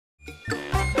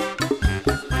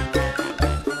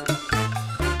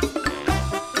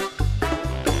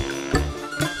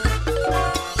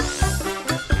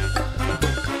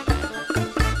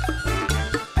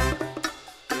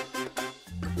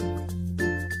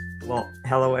Well,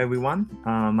 hello everyone.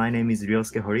 My name is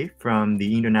Ryosuke Hori from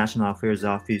the International Affairs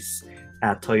Office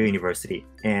at Toyo University.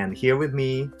 And here with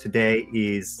me today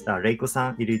is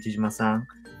Reiko-san, Irichijima-san,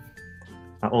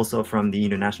 also from the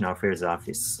International Affairs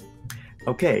Office.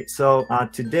 Okay, so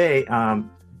today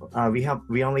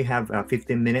we only have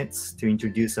 15 minutes to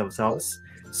introduce ourselves.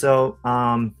 So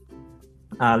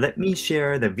let me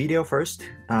share the video first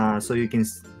so you can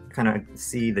kind of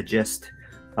see the gist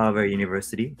of our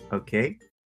university. Okay.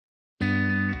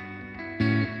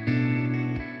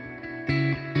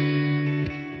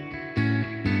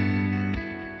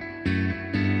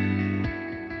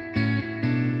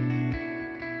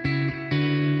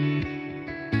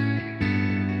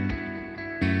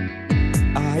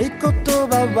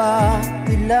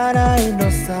いらない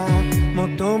のさも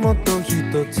ともと一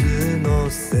つの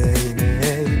生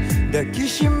命抱き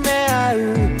しめ合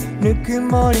うぬく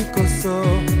もりこそ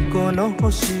この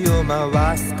星を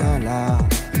回すから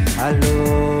ハロ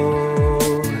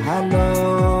ーハロ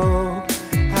ー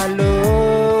ハロ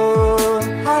ー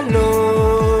ハロ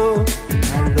ー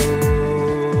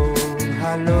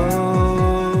ハローハロー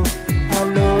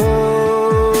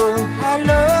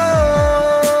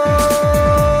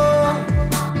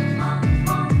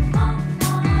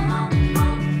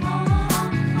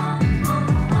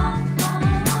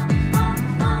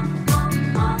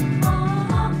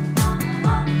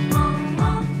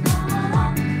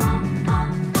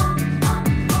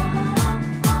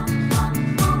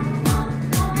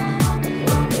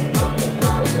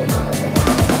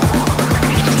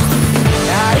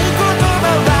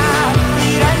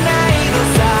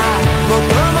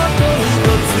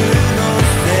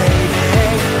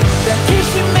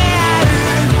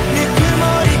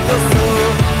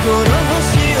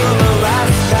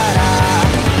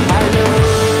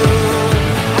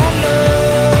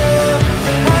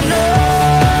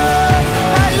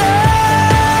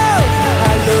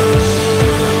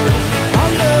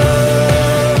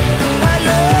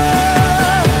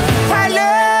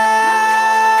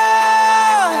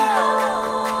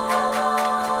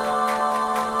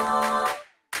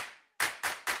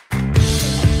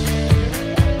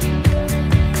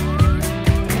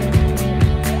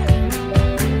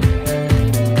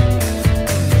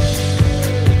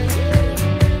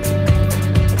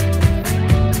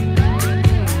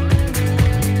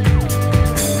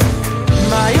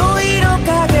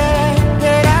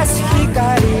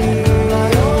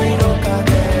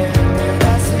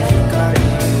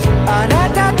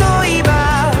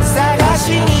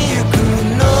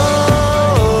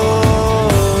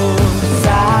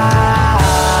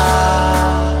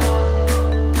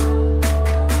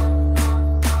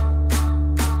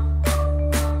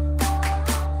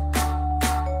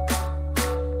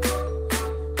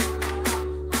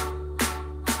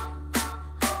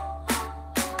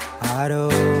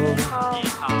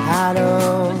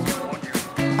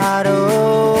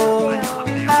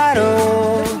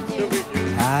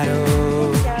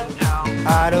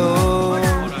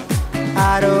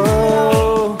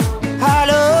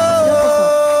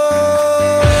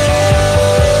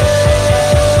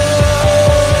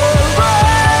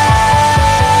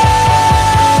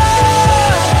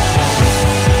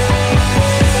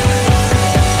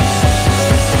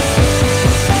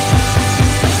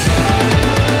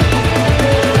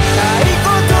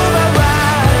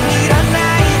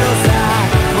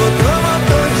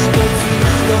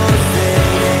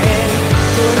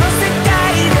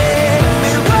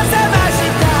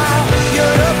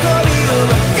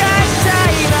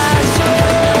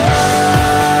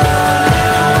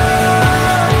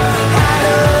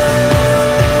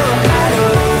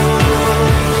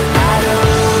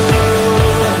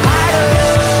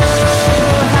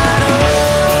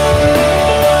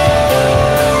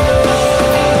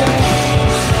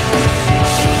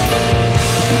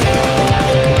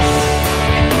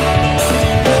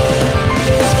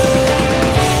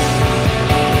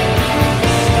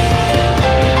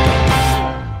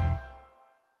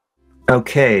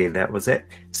Okay, that was it.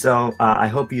 So I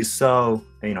hope you saw,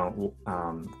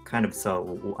 kind of saw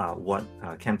what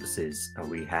campuses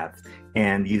we have,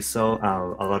 and you saw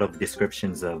a lot of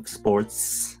descriptions of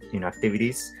sports,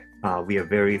 activities. We are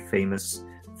very famous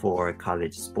for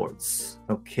college sports.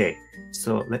 Okay,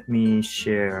 so let me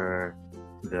share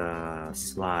the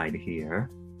slide here.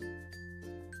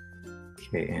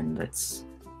 Okay, and let's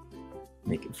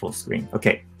make it full screen.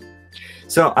 Okay.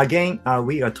 So again,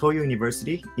 we are Toyo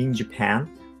University in Japan.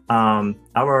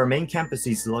 Our main campus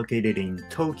is located in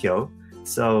Tokyo.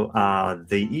 So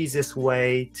the easiest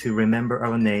way to remember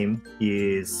our name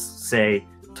is say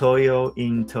Toyo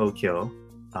in Tokyo,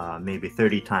 maybe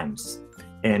 30 times.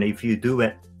 And if you do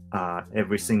it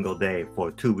every single day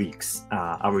for 2 weeks,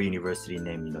 our university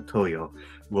name, Toyo,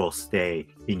 will stay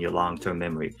in your long-term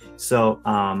memory. So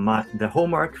the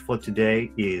homework for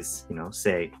today is,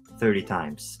 say 30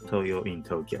 times Toyo in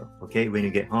Tokyo. Okay, when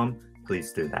you get home,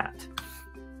 please do that.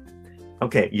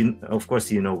 Okay, of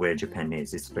course, you know where Japan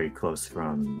is. It's very close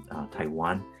from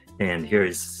Taiwan. And here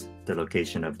is the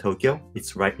location of Tokyo.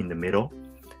 It's right in the middle.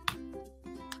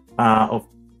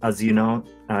 As you know,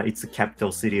 it's the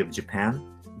capital city of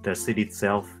Japan. The city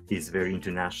itself is very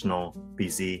international,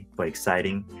 busy, but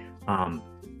exciting.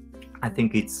 I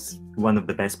think it's one of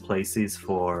the best places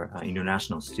for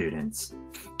international students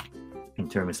in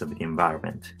terms of the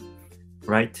environment,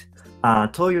 right?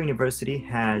 Toyo University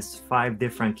has 5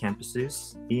 different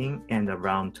campuses in and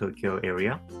around Tokyo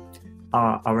area.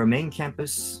 Our main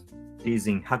campus is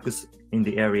in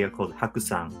the area called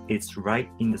Hakusan. It's right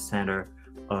in the center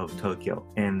of Tokyo,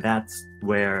 and that's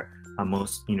where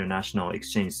most international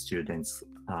exchange students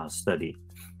study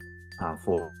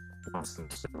for 1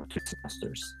 semester or 2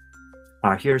 semesters.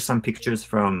 Here are some pictures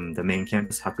from the main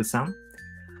campus, Hakusan.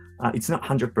 It's not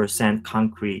 100%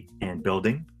 concrete and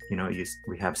building.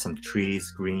 We have some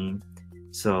trees, green.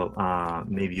 So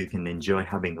maybe you can enjoy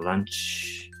having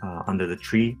lunch under the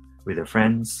tree with your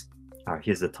friends.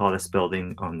 Here's the tallest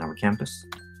building on our campus.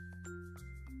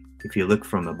 If you look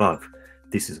from above,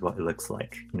 this is what it looks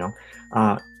like.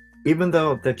 Even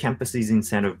though the campus is in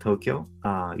center of Tokyo,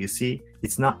 you see,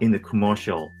 it's not in the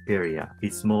commercial area.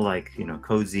 It's more like,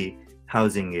 cozy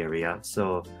housing area.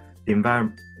 So the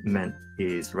environment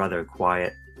is rather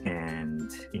quiet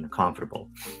and comfortable.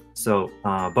 So,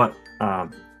 but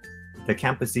the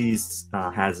campus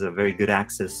has a very good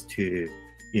access to,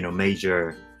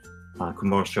 major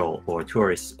commercial or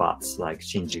tourist spots like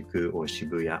Shinjuku or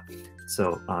Shibuya.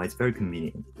 So it's very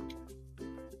convenient.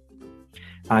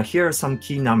 Here are some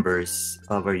key numbers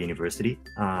of our university.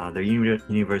 The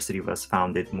university was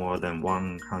founded more than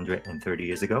 130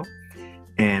 years ago,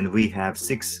 and we have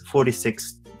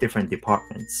 46 different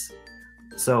departments.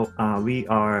 So we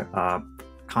are a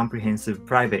comprehensive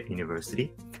private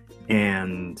university,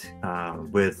 and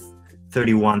with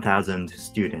 31,000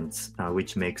 students,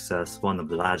 which makes us one of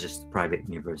the largest private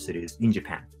universities in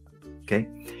Japan. Okay,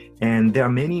 and there are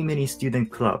many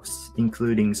student clubs,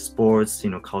 including sports,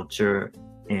 culture,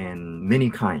 and many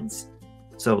kinds.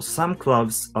 So some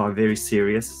clubs are very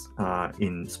serious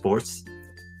in sports.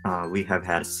 We have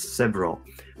had several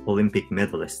Olympic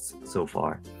medalists so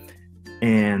far.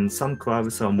 And some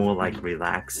clubs are more like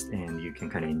relaxed and you can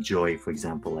kind of enjoy, for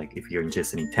example, like if you're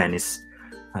interested in tennis,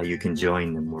 you can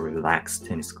join a more relaxed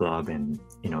tennis club and,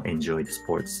 enjoy the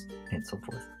sports and so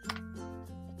forth.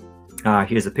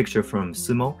 Here's a picture from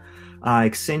sumo.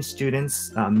 Exchange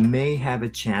students may have a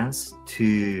chance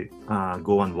to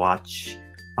go and watch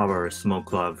our sumo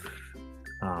club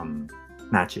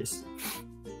matches.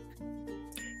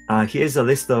 Here's a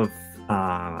list of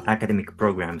academic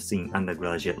programs in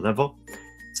undergraduate level.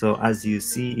 So as you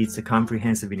see, it's a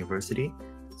comprehensive university.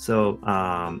 So,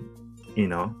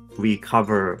 we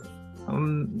cover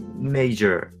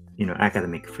major,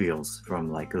 academic fields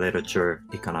from like literature,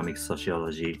 economics,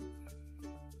 sociology,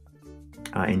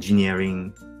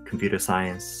 engineering, computer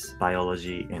science,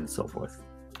 biology, and so forth,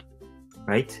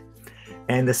 right?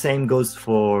 And the same goes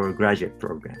for graduate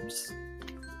programs.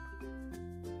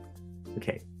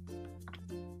 Okay.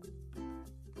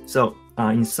 So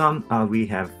in sum, we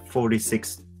have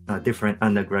 46 different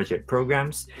undergraduate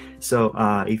programs. So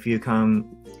if you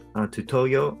come to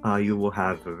Toyo, you will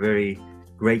have a very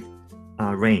great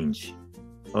range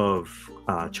of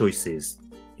choices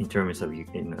in terms of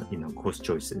course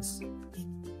choices.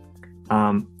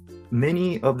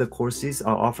 Many of the courses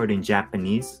are offered in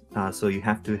Japanese, so you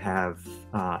have to have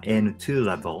N2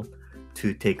 level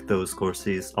to take those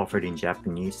courses offered in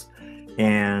Japanese.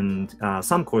 And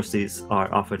some courses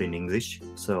are offered in English.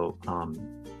 So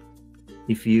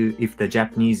if the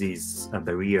Japanese is a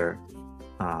barrier,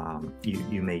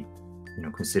 you may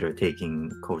consider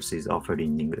taking courses offered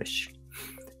in English.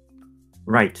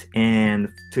 Right, and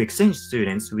to exchange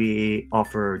students, we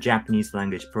offer Japanese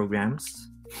language programs.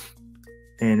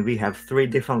 And we have 3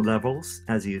 different levels,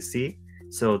 as you see.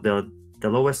 So the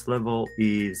lowest level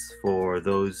is for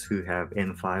those who have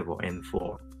N5 or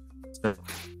N4. So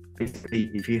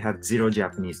basically, if you have 0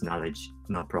 Japanese knowledge,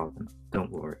 no problem,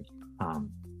 don't worry.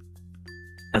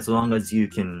 As long as you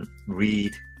can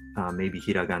read maybe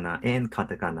hiragana and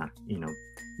katakana,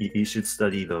 you should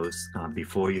study those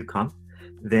before you come,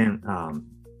 then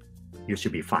you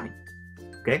should be fine,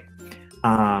 okay?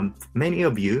 Many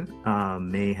of you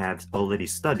may have already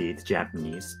studied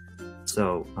Japanese,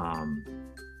 so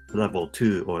level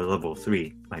 2 or level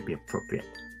 3 might be appropriate.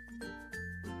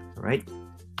 All right.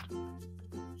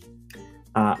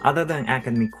 Other than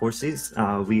academic courses,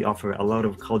 we offer a lot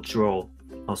of cultural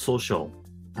or social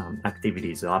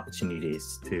activities or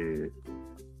opportunities to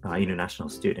international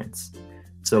students.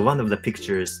 So one of the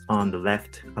pictures on the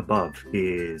left above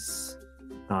is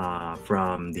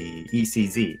from the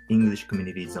ECZ, English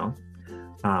Community Zone.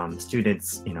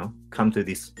 Students, come to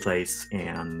this place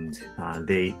and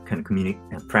they can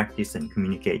practice and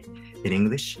communicate in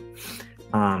English.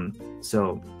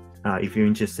 So if you're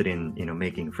interested in,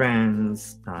 making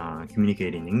friends,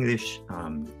 communicating in English,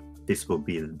 this will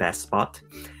be the best spot.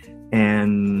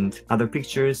 And other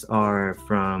pictures are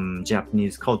from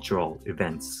Japanese cultural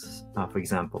events. For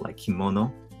example, like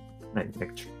kimono, like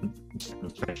Japanese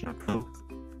traditional clothes.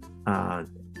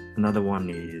 Another one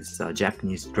is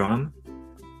Japanese drum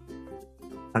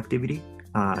activity.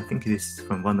 I think this is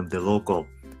from one of the local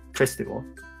festival.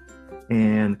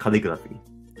 And calligraphy.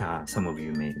 Some of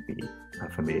you may be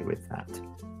familiar with that.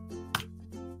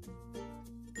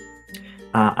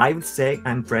 I would say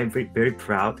I'm very, very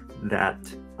proud that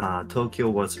Tokyo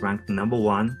was ranked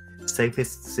 #1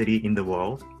 safest city in the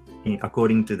world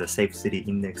according to the Safe City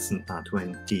Index in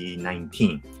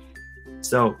 2019.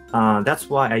 So that's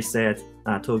why I said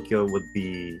Tokyo would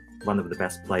be one of the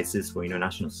best places for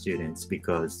international students,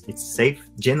 because it's safe,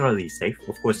 generally safe.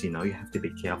 Of course, you have to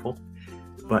be careful,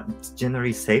 but it's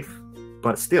generally safe,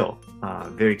 but still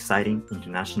very exciting,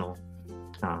 international.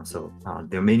 So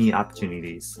there are many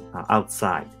opportunities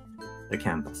outside the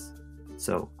campus.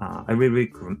 So I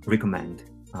really recommend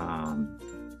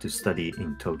to study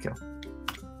in Tokyo.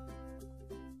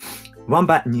 One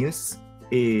bad news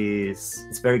is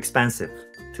it's very expensive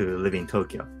to live in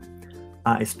Tokyo.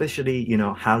 Especially,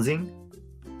 housing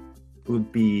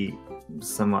would be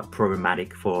somewhat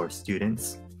problematic for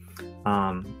students.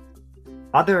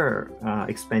 Other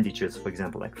expenditures, for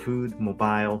example, like food,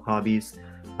 mobile, hobbies,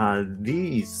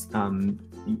 these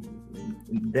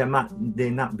there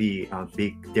not be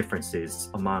big differences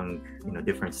among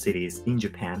different cities in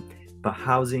Japan, but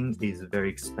housing is very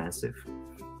expensive.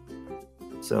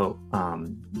 So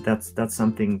that's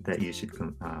something that you should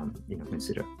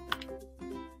consider.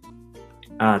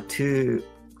 To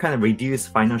kind of reduce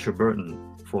financial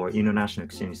burden for international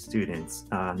exchange students,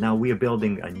 now we are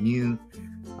building a new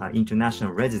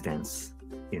international residence,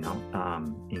 in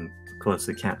close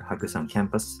to Hakusan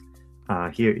campus.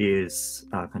 Here is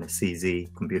kind of CZ,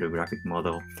 computer graphic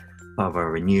model of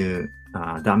our new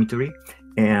dormitory,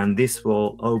 and this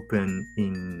will open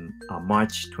in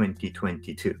March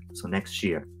 2022, so next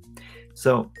year.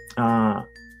 So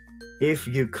if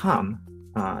you come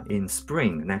in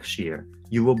spring next year,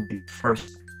 you will be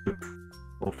first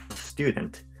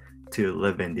student to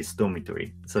live in this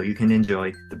dormitory, so you can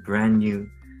enjoy the brand new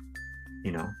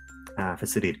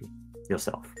facility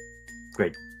yourself.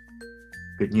 Great,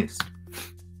 good news.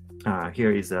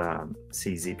 Here is a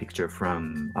CZ picture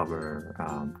from our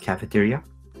cafeteria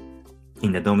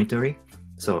in the dormitory.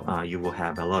 So you will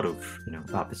have a lot of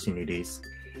opportunities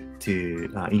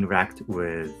to interact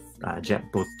with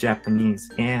both Japanese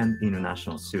and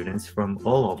international students from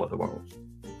all over the world.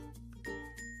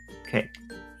 Okay.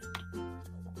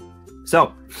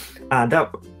 So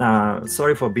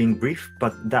sorry for being brief,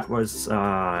 but that was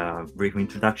a brief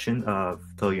introduction of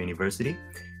Toyo University,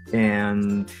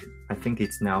 and I think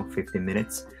it's now 15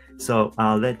 minutes. So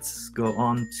let's go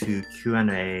on to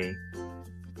Q&A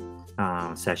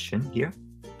session here.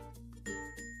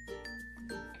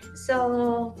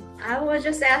 So I was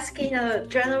just asking a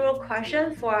general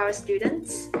question for our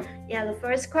students. Yeah, the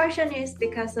first question is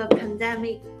because of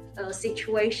pandemic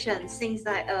situation, seems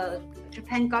like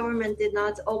Japan government did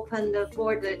not open the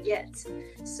border yet.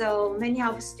 So many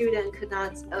of students could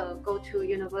not go to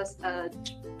university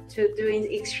to doing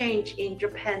exchange in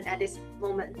Japan at this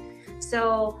moment.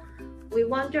 So we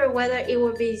wonder whether it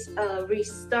will be a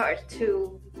restart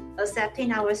to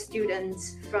accepting our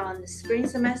students from the spring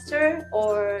semester,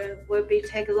 or will it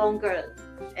take longer?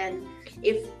 And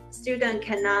if student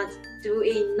cannot do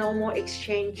a normal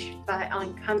exchange by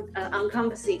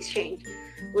on-campus exchange,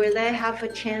 will they have a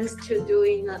chance to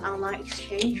doing an online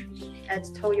exchange at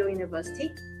Toyo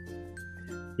University?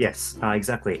 Yes,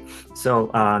 exactly. So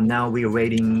now we are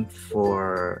waiting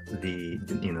for the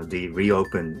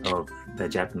reopen of the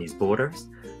Japanese borders,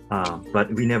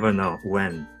 but we never know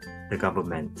when the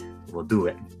government will do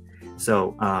it.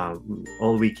 So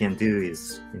all we can do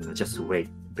is just wait,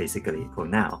 basically, for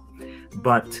now.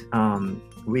 But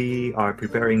we are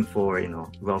preparing for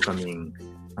welcoming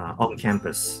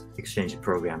on-campus exchange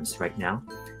programs right now,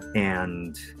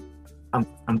 and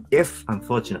if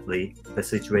unfortunately the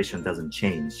situation doesn't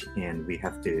change and we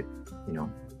have to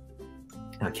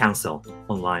cancel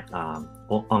online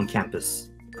on-campus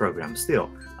program, still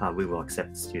we will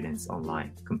accept students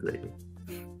online completely.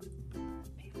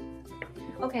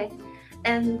 Okay,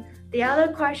 and the other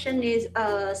question is,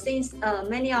 since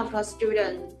many of our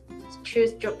students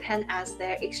choose Japan as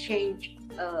their exchange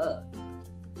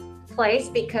place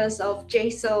because of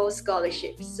JSO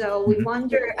scholarship, so we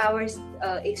wonder our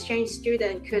exchange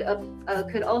student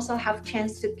could also have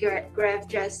chance to grab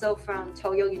JSO from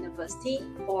Toyo University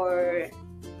or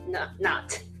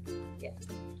not. Yeah.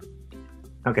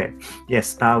 Okay,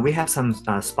 yes, we have some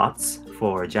spots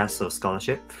for JSO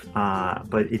scholarship,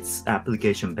 but it's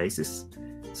application basis.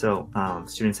 So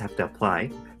students have to apply,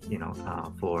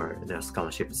 for the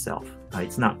scholarship itself.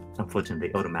 It's not,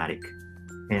 unfortunately, automatic,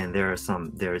 and there is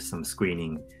some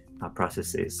screening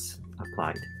processes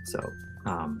applied. So,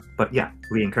 but yeah,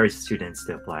 we encourage students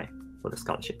to apply for the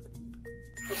scholarship.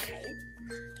 Okay.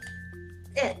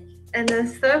 And the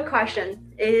third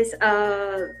question is,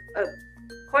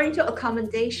 according to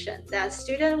accommodation, that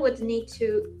student would need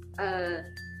to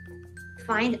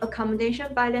find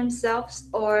accommodation by themselves,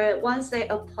 or once they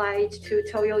apply to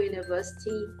Toyo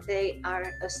University, they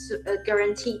are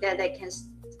guaranteed that they can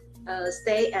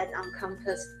stay at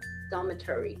on-campus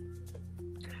dormitory.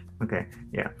 Okay,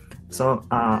 yeah. So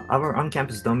our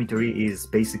on-campus dormitory is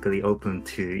basically open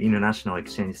to international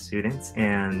exchange students,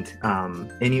 and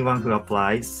anyone who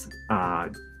applies, are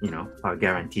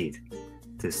guaranteed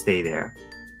to stay there,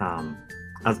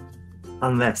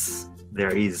 unless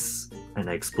there is an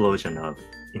explosion of,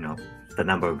 the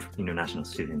number of international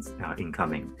students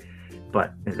incoming.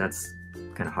 But that's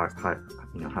kind of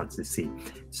hard to see.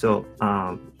 So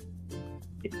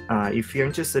if you're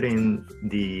interested in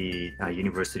the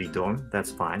university dorm,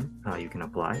 that's fine. You can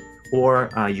apply, or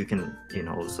you can,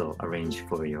 also arrange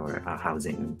for your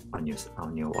housing on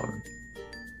your own.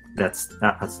 That's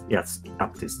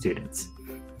up to students.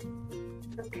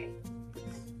 Okay.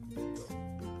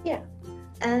 Yeah,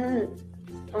 and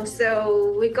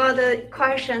also we got a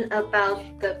question about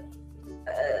the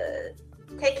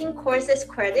taking courses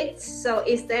credits. So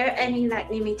is there any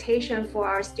limitation for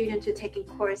our students to taking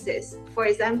courses? For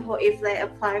example, if they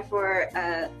apply for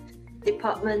a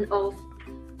Department of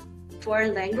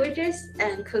Foreign Languages,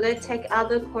 and could they take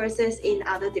other courses in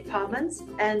other departments?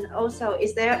 And also,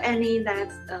 is there any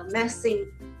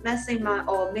maximum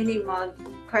or minimum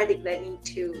credit they need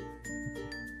to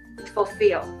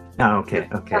fulfill? Oh, okay.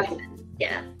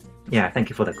 Yeah, thank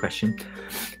you for the question.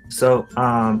 So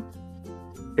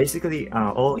basically,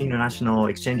 all international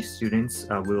exchange students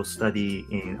will study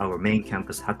in our main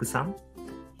campus, Hakusan,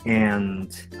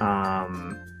 and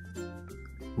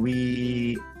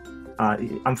we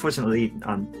unfortunately,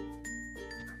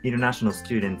 international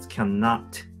students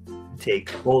cannot take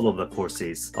all of the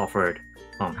courses offered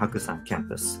on Hakusan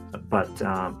campus, but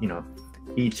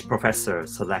each professor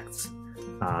selects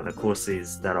the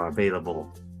courses that are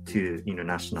available to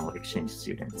international exchange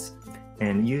students.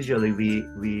 And usually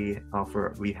we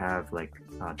have like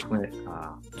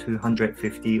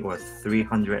 250 or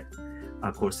 300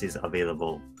 courses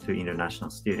available to international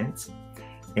students.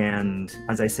 And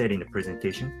as I said in the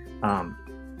presentation,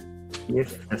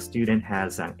 if a student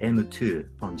has an M2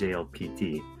 on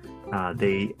JLPT,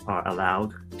 they are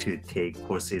allowed to take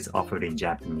courses offered in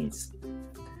Japanese.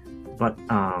 But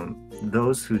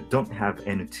those who don't have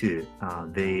N2,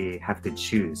 they have to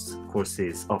choose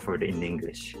courses offered in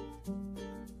English,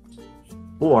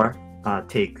 or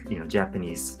take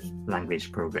Japanese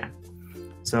language program.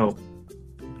 So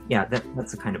yeah,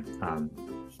 that's a kind of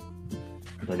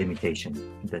the limitation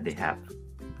that they have.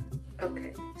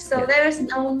 Okay, so there is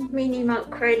no minimum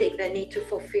credit they need to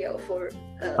fulfill for.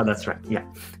 Oh, that's right. Yeah.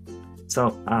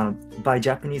 So by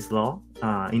Japanese law,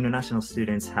 international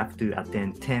students have to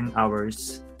attend 10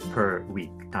 hours per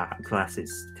week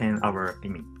classes, 10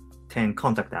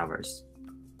 contact hours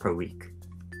per week.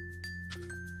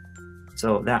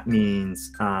 So that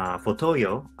means for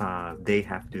Toyo, they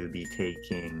have to be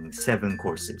taking 7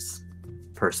 courses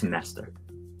per semester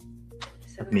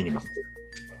at minimum.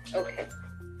 Okay.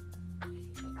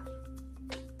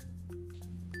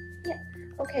 Yeah.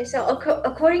 Okay. So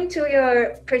according to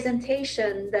your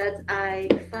presentation, that I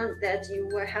found that you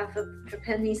will have a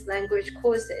Japanese language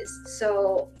courses.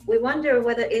 So we wonder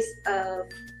whether it's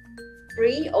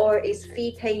free or is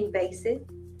fee paying basis.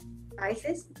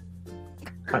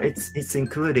 It's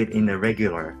included in the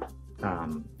regular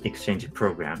exchange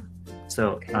program.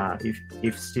 So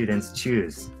if students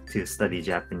choose to study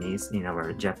Japanese in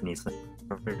our Japanese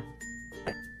program,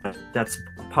 that's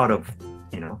part of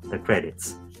the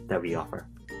credits that we offer.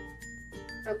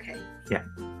 Okay. Yeah.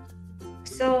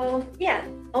 So yeah,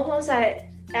 almost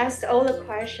I asked all the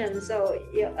questions. So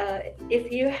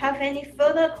if you have any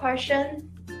further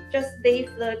question, just leave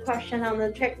the question on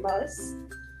the chat box.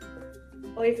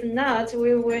 Or if not,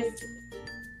 we will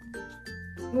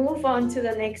move on to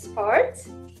the next part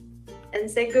and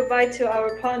say goodbye to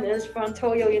our partners from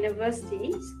Toyo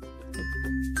University.